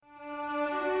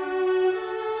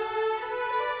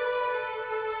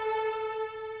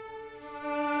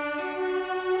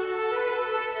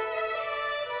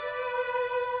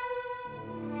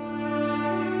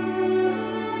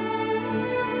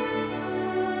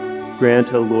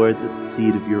Grant, O Lord, that the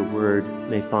seed of your word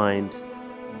may find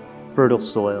fertile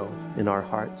soil in our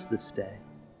hearts this day.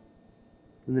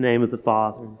 In the name of the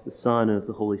Father, of the Son, and of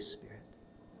the Holy Spirit.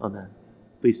 Amen.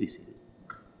 Please be seated.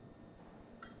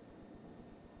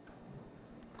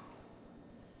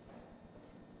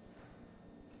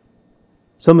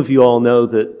 Some of you all know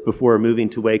that before moving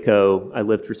to Waco, I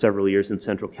lived for several years in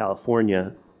Central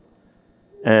California.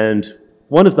 And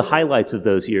one of the highlights of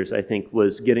those years, I think,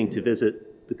 was getting to visit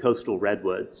the coastal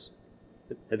redwoods.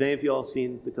 Have any of you all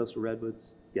seen the coastal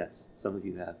redwoods? Yes, some of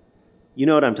you have. You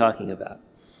know what I'm talking about.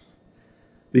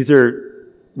 These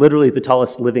are literally the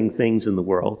tallest living things in the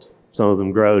world. Some of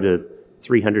them grow to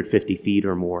 350 feet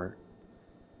or more.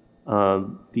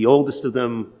 The oldest of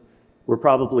them were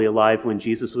probably alive when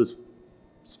Jesus was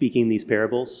speaking these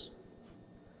parables.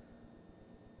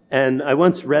 And I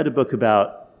once read a book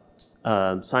about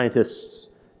scientists,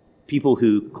 people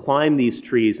who climb these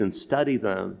trees and study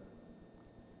them.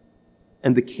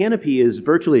 And the canopy is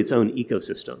virtually its own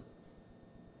ecosystem.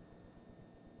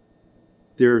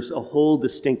 There's a whole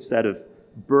distinct set of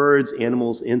birds,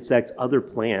 animals, insects, other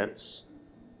plants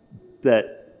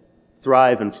that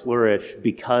thrive and flourish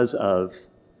because of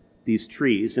these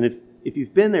trees. And if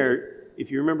you've been there,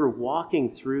 if you remember walking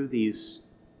through these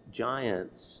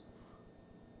giants,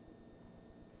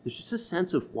 there's just a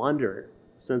sense of wonder,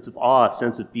 a sense of awe, a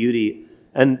sense of beauty.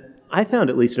 And I found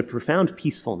at least a profound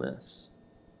peacefulness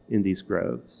in these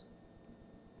groves.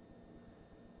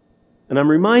 And I'm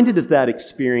reminded of that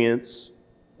experience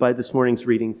by this morning's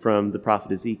reading from the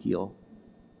prophet Ezekiel,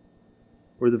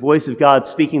 where the voice of God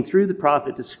speaking through the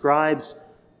prophet describes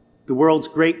the world's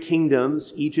great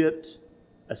kingdoms, Egypt,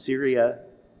 Assyria,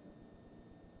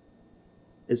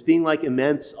 as being like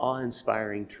immense,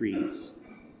 awe-inspiring trees.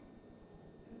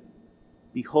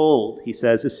 Behold, he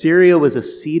says, Assyria was a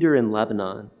cedar in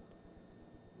Lebanon,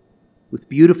 with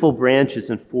beautiful branches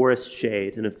and forest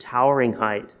shade, and of towering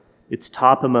height, its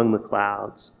top among the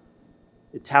clouds.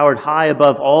 It towered high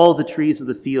above all the trees of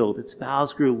the field. Its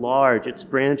boughs grew large, its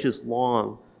branches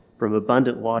long, from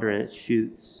abundant water in its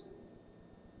shoots.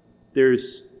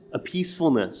 There's a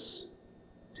peacefulness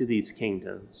to these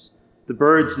kingdoms. The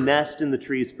birds nest in the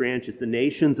tree's branches. The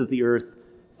nations of the earth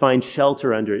find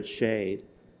shelter under its shade.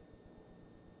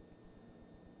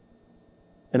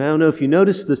 And I don't know if you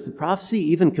noticed this, the prophecy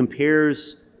even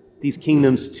compares these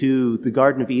kingdoms to the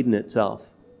Garden of Eden itself.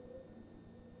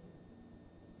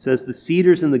 It says the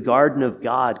cedars in the garden of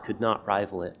God could not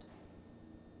rival it.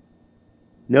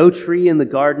 No tree in the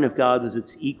garden of God was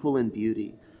its equal in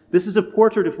beauty. This is a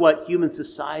portrait of what human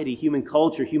society, human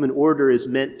culture, human order is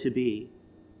meant to be.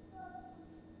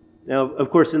 Now, of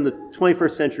course, in the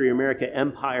 21st century America,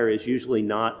 empire is usually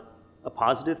not a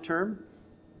positive term.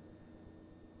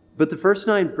 But the first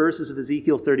 9 verses of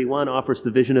Ezekiel 31 offers the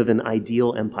vision of an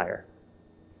ideal empire,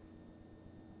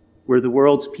 where the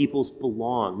world's peoples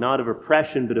belong, not of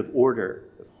oppression, but of order,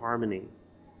 of harmony.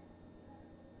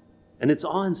 And it's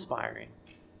awe-inspiring.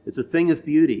 It's a thing of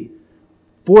beauty.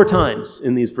 4 times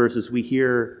in these verses we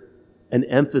hear an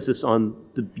emphasis on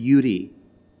the beauty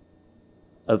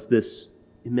of this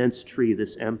immense tree,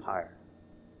 this empire.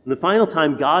 And the final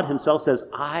time, God himself says,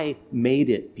 I made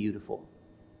it beautiful.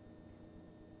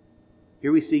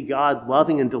 Here we see God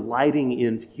loving and delighting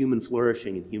in human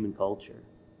flourishing and human culture.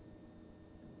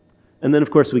 And then, of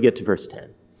course, we get to verse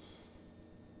 10.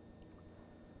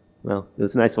 Well, it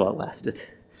was nice while it lasted.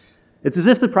 It's as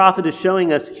if the prophet is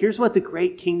showing us, here's what the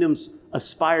great kingdoms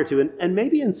aspire to, and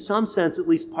maybe in some sense at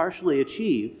least partially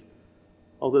achieve,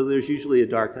 although there's usually a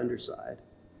dark underside.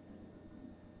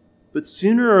 But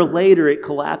sooner or later, it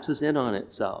collapses in on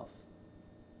itself.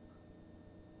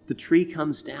 The tree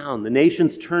comes down. The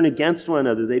nations turn against one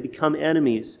another. They become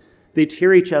enemies. They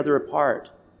tear each other apart.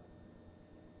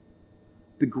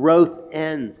 The growth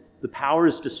ends. The power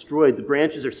is destroyed. The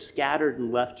branches are scattered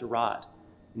and left to rot.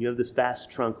 And you have this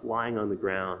vast trunk lying on the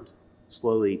ground,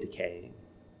 slowly decaying.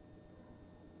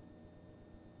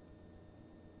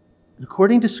 And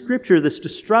according to Scripture, this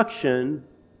destruction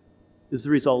is the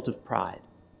result of pride.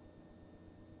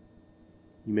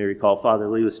 You may recall Father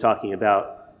Lee was talking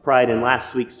about pride in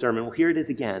last week's sermon. Well, here it is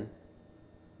again.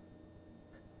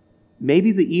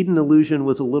 Maybe the Eden illusion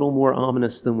was a little more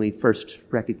ominous than we first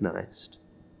recognized.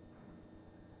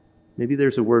 Maybe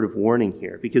there's a word of warning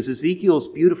here, because Ezekiel's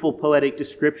beautiful poetic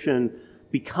description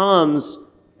becomes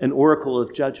an oracle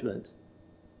of judgment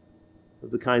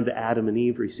of the kind that Adam and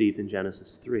Eve received in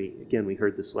Genesis 3. Again, we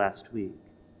heard this last week.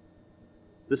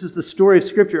 This is the story of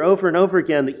Scripture over and over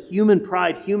again, that human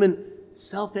pride, human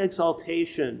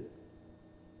self-exaltation,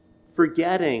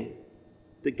 forgetting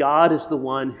that God is the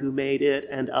one who made it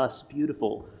and us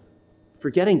beautiful,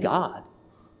 forgetting God,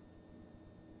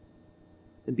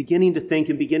 and beginning to think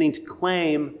and beginning to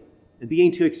claim and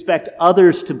beginning to expect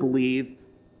others to believe,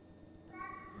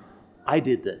 I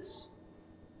did this.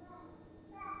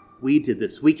 We did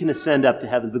this. We can ascend up to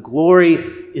heaven. The glory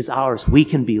is ours. We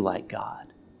can be like God.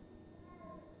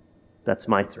 That's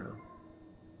my throne.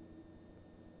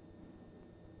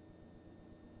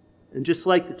 And just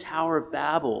like the Tower of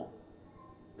Babel,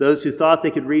 those who thought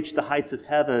they could reach the heights of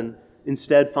heaven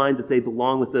instead find that they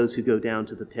belong with those who go down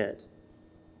to the pit.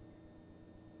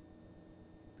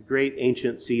 The great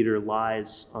ancient cedar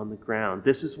lies on the ground.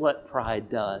 This is what pride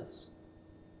does,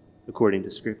 according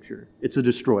to Scripture. It's a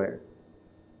destroyer,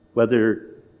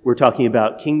 whether we're talking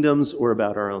about kingdoms or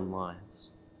about our own lives.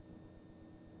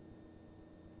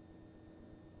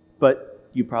 But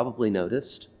you probably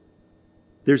noticed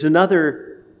there's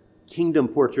another kingdom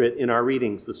portrait in our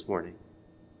readings this morning.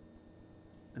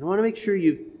 And I want to make sure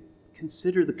you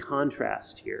consider the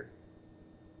contrast here.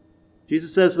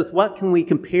 Jesus says, with what can we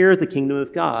compare the kingdom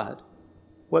of God?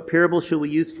 What parable shall we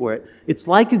use for it? It's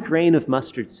like a grain of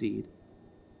mustard seed,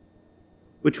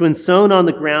 which when sown on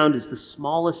the ground is the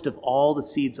smallest of all the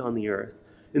seeds on the earth.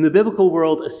 In the biblical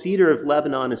world, a cedar of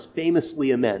Lebanon is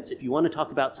famously immense. If you want to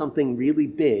talk about something really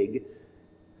big,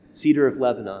 cedar of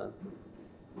Lebanon.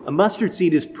 A mustard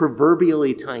seed is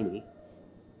proverbially tiny.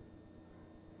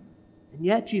 And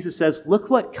yet Jesus says, look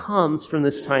what comes from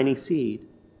this tiny seed.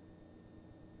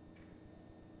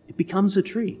 It becomes a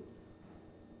tree,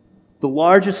 the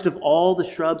largest of all the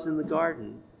shrubs in the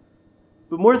garden.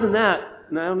 But more than that,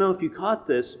 and I don't know if you caught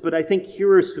this, but I think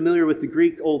hearers familiar with the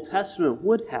Greek Old Testament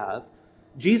would have,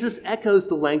 Jesus echoes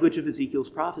the language of Ezekiel's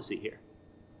prophecy here.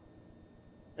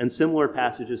 And similar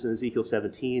passages in Ezekiel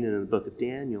 17 and in the book of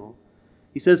Daniel.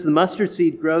 He says the mustard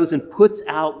seed grows and puts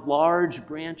out large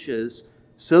branches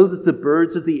so that the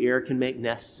birds of the air can make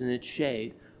nests in its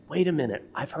shade. Wait a minute,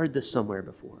 I've heard this somewhere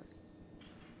before.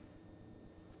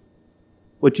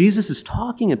 What Jesus is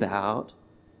talking about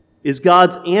is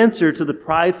God's answer to the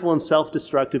prideful and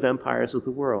self-destructive empires of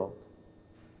the world.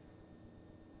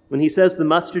 When he says the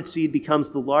mustard seed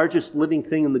becomes the largest living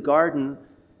thing in the garden,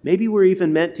 maybe we're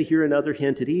even meant to hear another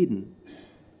hint at Eden.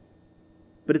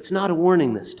 But it's not a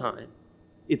warning this time.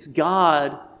 It's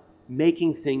God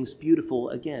making things beautiful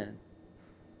again.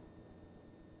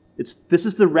 This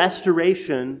is the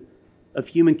restoration of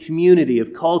human community,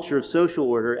 of culture, of social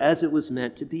order, as it was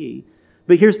meant to be.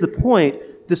 But here's the point.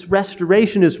 This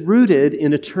restoration is rooted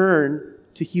in a turn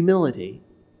to humility.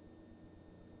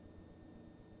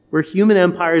 Where human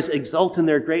empires exult in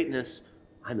their greatness,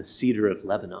 I'm a cedar of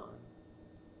Lebanon.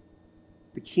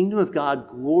 The kingdom of God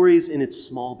glories in its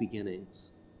small beginnings.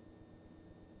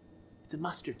 It's a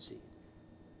mustard seed.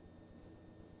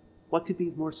 What could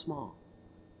be more small?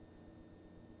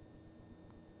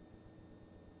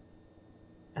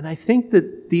 And I think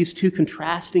that these two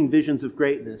contrasting visions of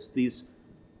greatness, these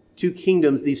two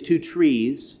kingdoms, these two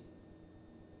trees,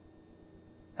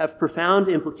 have profound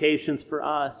implications for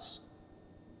us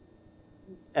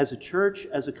as a church,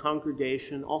 as a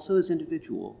congregation, also as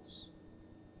individuals.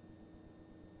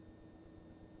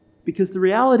 Because the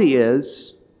reality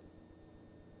is,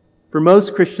 for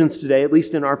most Christians today, at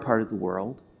least in our part of the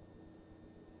world,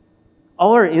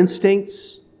 all our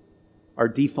instincts, our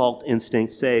default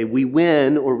instincts say we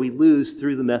win or we lose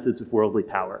through the methods of worldly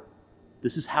power.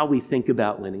 This is how we think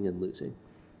about winning and losing.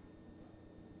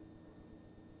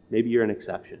 Maybe you're an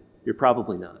exception. You're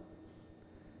probably not.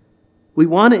 We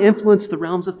want to influence the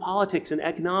realms of politics and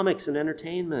economics and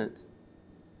entertainment.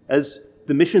 As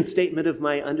the mission statement of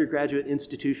my undergraduate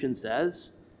institution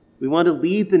says, we want to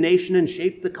lead the nation and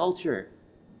shape the culture.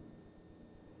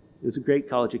 It was a great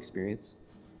college experience.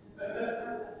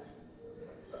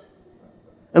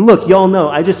 And look, y'all know,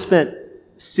 I just spent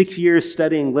 6 years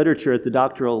studying literature at the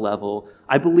doctoral level.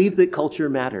 I believe that culture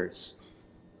matters.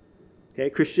 Okay,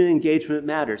 Christian engagement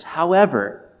matters.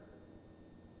 However,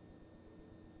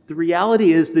 the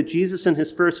reality is that Jesus and his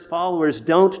first followers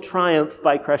don't triumph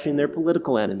by crushing their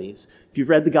political enemies. If you've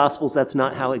read the Gospels, that's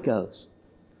not how it goes.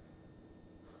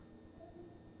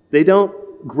 They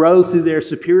don't grow through their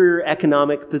superior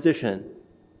economic position.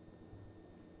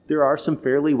 There are some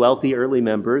fairly wealthy early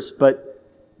members, but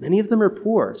many of them are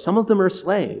poor. Some of them are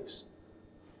slaves.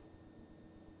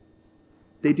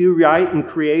 They do write and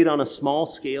create on a small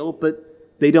scale, but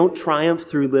they don't triumph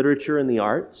through literature and the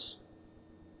arts.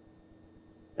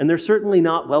 And they're certainly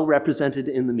not well represented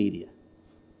in the media.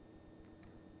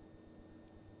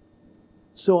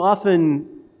 So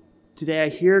often today I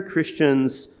hear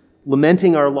Christians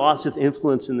lamenting our loss of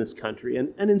influence in this country.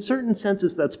 And in certain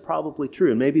senses, that's probably true.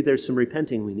 And maybe there's some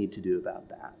repenting we need to do about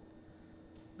that.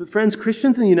 But friends,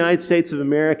 Christians in the United States of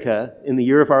America in the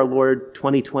year of our Lord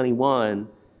 2021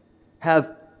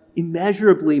 have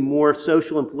immeasurably more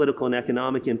social and political and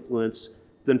economic influence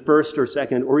than first or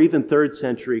second or even third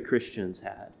century Christians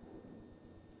had.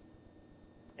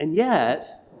 And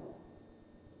yet,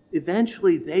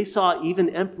 eventually they saw even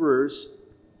emperors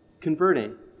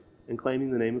converting and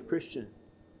claiming the name of Christian.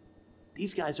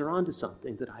 These guys are onto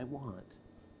something that I want.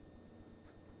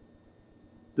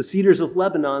 The cedars of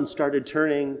Lebanon started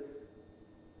turning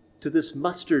to this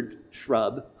mustard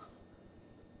shrub.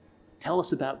 Tell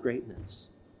us about greatness.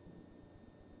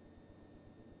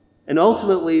 And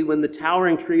ultimately, when the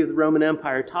towering tree of the Roman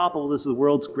Empire toppled, as the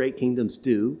world's great kingdoms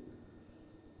do,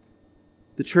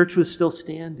 the church was still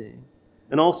standing.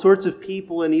 And all sorts of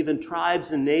people and even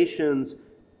tribes and nations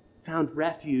found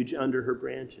refuge under her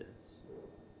branches.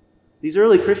 These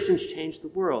early Christians changed the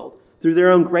world. Through their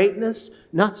own greatness,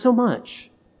 not so much.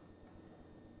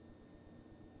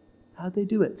 How'd they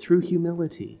do it? Through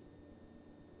humility.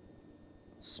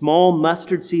 Small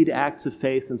mustard seed acts of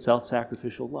faith and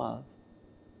self-sacrificial love.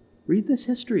 Read this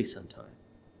history sometime.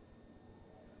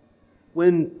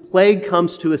 When plague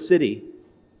comes to a city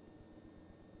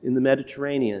in the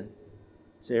Mediterranean,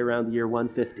 say around the year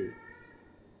 150,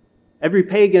 every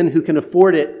pagan who can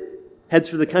afford it heads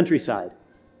for the countryside.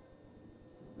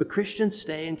 But Christians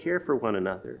stay and care for one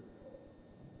another.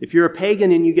 If you're a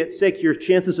pagan and you get sick, your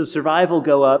chances of survival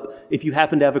go up if you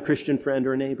happen to have a Christian friend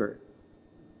or a neighbor.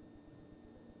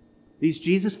 These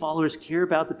Jesus followers care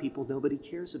about the people nobody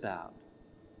cares about.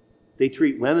 They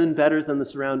treat women better than the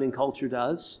surrounding culture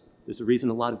does. There's a reason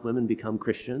a lot of women become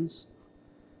Christians.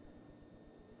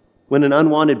 When an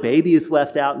unwanted baby is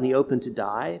left out in the open to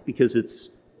die because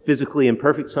it's physically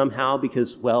imperfect somehow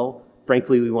because, well,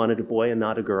 frankly, we wanted a boy and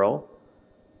not a girl,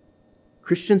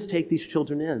 Christians take these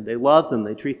children in. They love them.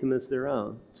 They treat them as their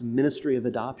own. It's a ministry of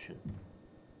adoption.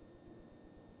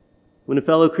 When a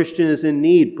fellow Christian is in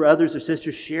need, brothers or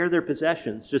sisters share their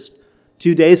possessions. Just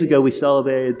 2 days ago, we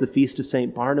celebrated the Feast of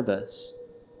St. Barnabas.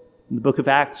 And the book of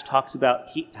Acts talks about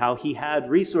how he had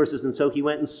resources, and so he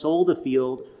went and sold a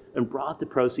field and brought the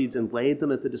proceeds and laid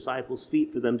them at the disciples'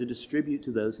 feet for them to distribute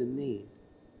to those in need.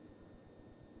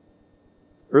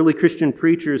 Early Christian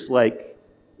preachers like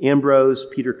Ambrose,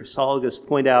 Peter Chrysologus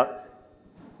point out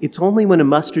it's only when a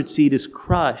mustard seed is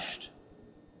crushed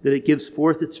that it gives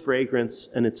forth its fragrance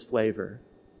and its flavor.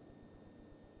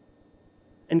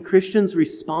 And Christians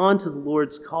respond to the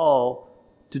Lord's call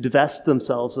to divest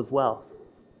themselves of wealth.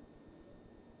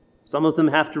 Some of them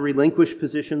have to relinquish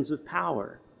positions of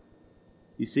power.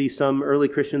 You see some early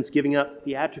Christians giving up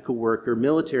theatrical work or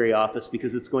military office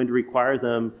because it's going to require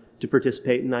them to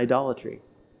participate in idolatry.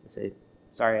 They say,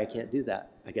 sorry, I can't do that.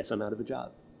 I guess I'm out of a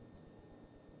job.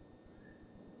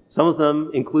 Some of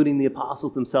them, including the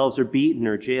apostles themselves, are beaten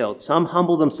or jailed. Some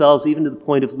humble themselves even to the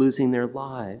point of losing their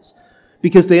lives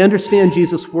because they understand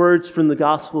Jesus' words from the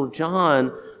Gospel of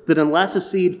John that unless a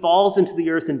seed falls into the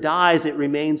earth and dies, it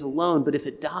remains alone. But if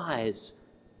it dies,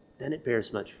 then it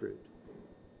bears much fruit.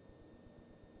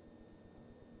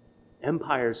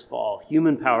 Empires fall.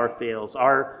 Human power fails.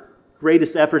 Our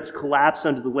greatest efforts collapse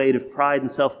under the weight of pride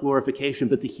and self-glorification.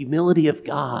 But the humility of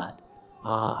God,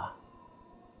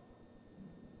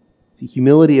 the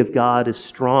humility of God is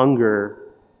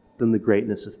stronger than the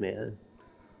greatness of man.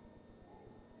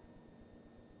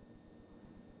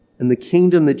 And the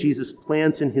kingdom that Jesus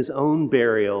plants in his own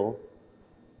burial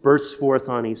bursts forth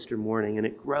on Easter morning, and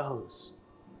it grows.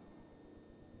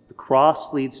 The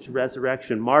cross leads to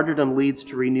resurrection. Martyrdom leads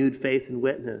to renewed faith and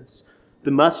witness.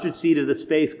 The mustard seed of this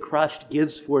faith crushed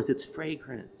gives forth its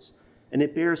fragrance, and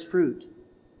it bears fruit.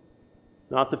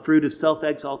 Not the fruit of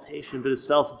self-exaltation, but a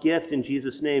self-gift in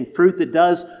Jesus' name. Fruit that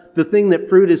does the thing that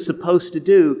fruit is supposed to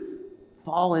do,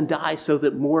 fall and die so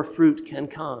that more fruit can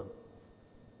come.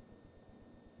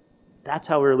 That's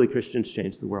how early Christians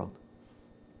changed the world.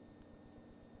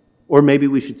 Or maybe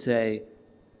we should say,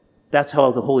 that's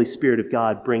how the Holy Spirit of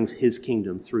God brings his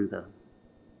kingdom through them.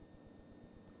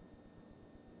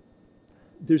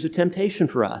 There's a temptation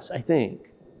for us, I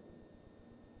think,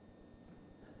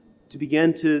 to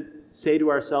begin to say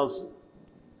to ourselves,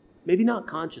 maybe not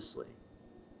consciously,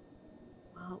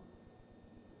 well,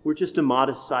 we're just a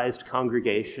modest-sized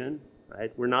congregation,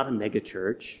 right? We're not a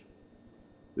megachurch.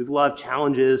 We have a lot of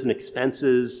challenges and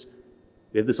expenses.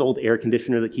 We have this old air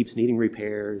conditioner that keeps needing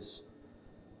repairs.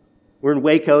 We're in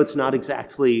Waco. It's not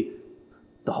exactly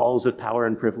the halls of power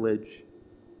and privilege.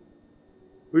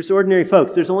 We're just ordinary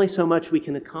folks. There's only so much we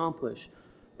can accomplish.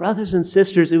 Brothers and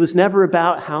sisters, it was never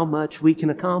about how much we can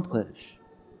accomplish.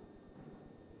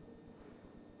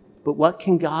 But what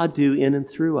can God do in and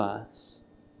through us?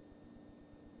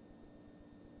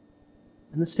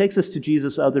 And this takes us to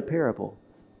Jesus' other parable.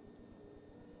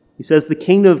 He says, the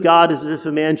kingdom of God is as if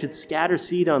a man should scatter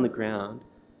seed on the ground.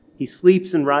 He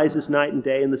sleeps and rises night and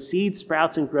day, and the seed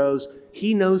sprouts and grows.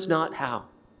 He knows not how.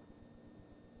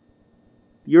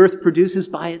 The earth produces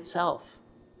by itself.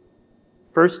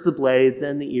 First the blade,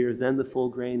 then the ear, then the full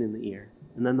grain in the ear,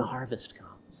 and then the harvest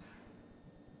comes.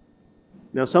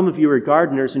 Now, some of you are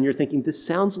gardeners, and you're thinking, this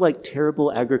sounds like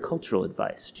terrible agricultural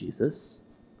advice, Jesus.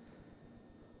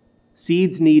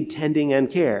 Seeds need tending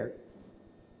and care.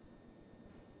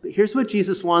 But here's what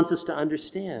Jesus wants us to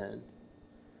understand.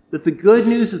 That the good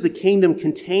news of the kingdom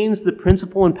contains the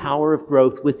principle and power of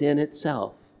growth within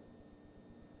itself.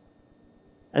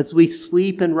 As we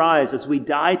sleep and rise, as we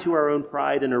die to our own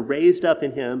pride and are raised up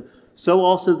in him, so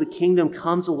also the kingdom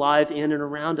comes alive in and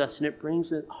around us, and it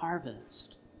brings a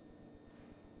harvest.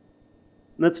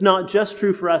 And that's not just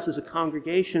true for us as a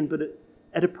congregation, but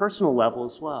at a personal level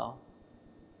as well.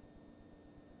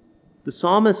 The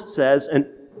psalmist says, and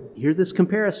hear this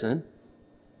comparison,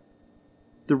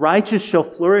 the righteous shall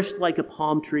flourish like a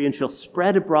palm tree and shall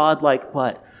spread abroad like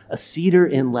what? A cedar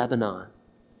in Lebanon.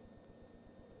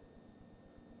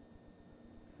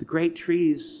 The great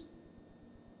trees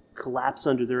collapse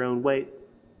under their own weight.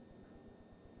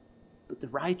 But the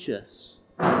righteous,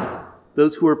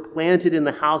 those who are planted in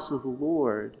the house of the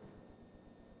Lord,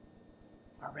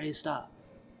 are raised up.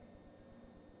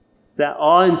 That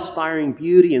awe-inspiring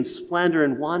beauty and splendor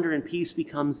and wonder and peace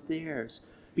becomes theirs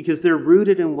because they're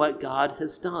rooted in what God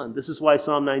has done. This is why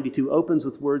Psalm 92 opens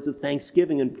with words of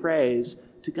thanksgiving and praise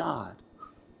to God.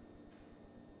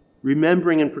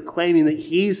 Remembering and proclaiming that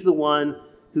he's the one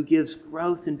who gives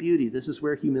growth and beauty. This is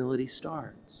where humility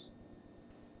starts.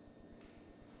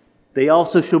 They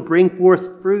also shall bring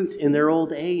forth fruit in their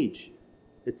old age,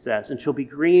 it says, and shall be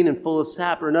green and full of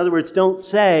sap. Or in other words, don't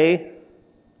say,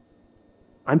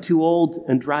 I'm too old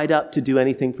and dried up to do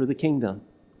anything for the kingdom.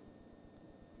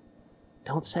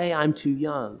 Don't say I'm too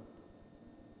young.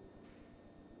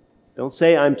 Don't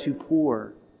say I'm too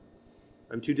poor.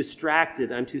 I'm too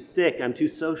distracted. I'm too sick. I'm too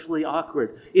socially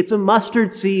awkward. It's a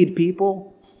mustard seed,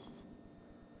 people.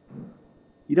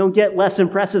 You don't get less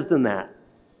impressive than that.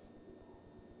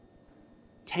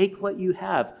 Take what you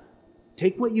have.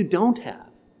 Take what you don't have.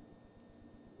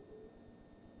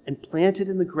 And plant it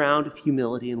in the ground of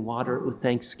humility and water it with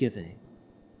thanksgiving.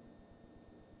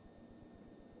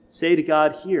 Say to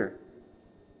God, here,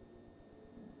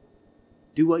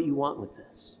 do what you want with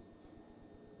this.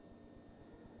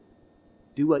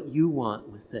 Do what you want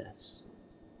with this.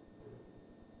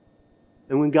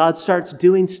 And when God starts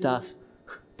doing stuff,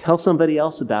 tell somebody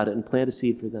else about it and plant a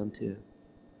seed for them too.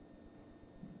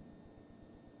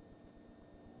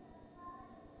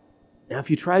 Now, if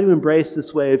you try to embrace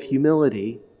this way of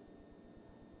humility,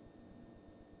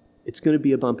 it's going to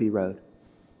be a bumpy road.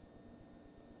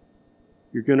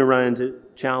 You're going to run into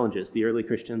challenges. The early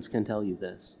Christians can tell you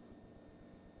this.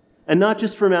 And not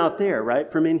just from out there, right?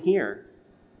 From in here.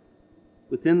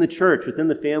 Within the church, within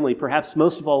the family, perhaps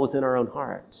most of all within our own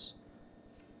hearts.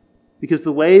 Because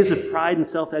the ways of pride and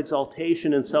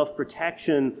self-exaltation and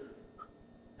self-protection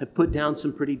have put down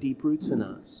some pretty deep roots in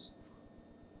us.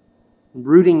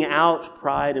 Rooting out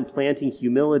pride and planting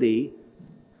humility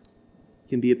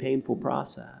can be a painful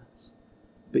process.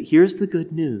 But here's the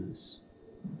good news.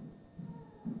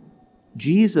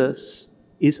 Jesus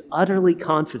is utterly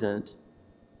confident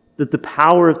that the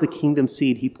power of the kingdom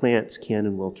seed he plants can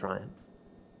and will triumph.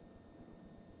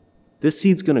 This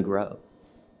seed's going to grow.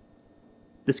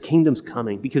 This kingdom's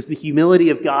coming because the humility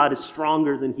of God is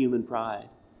stronger than human pride.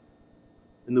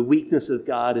 And the weakness of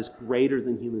God is greater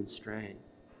than human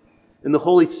strength. And the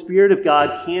Holy Spirit of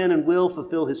God can and will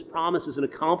fulfill his promises and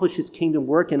accomplish his kingdom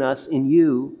work in us, in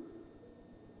you,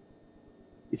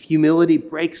 if humility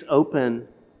breaks open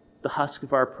the husk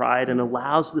of our pride and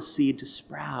allows the seed to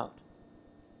sprout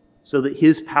so that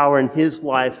his power and his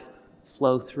life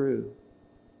flow through.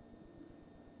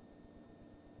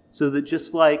 So that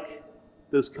just like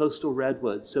those coastal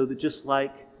redwoods, so that just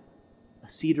like a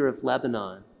cedar of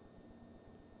Lebanon,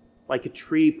 like a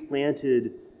tree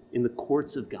planted in the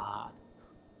courts of God,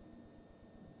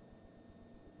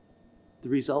 the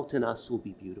result in us will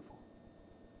be beautiful.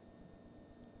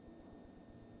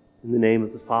 In the name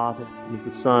of the Father, and of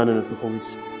the Son, and of the Holy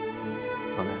Spirit.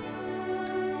 Amen.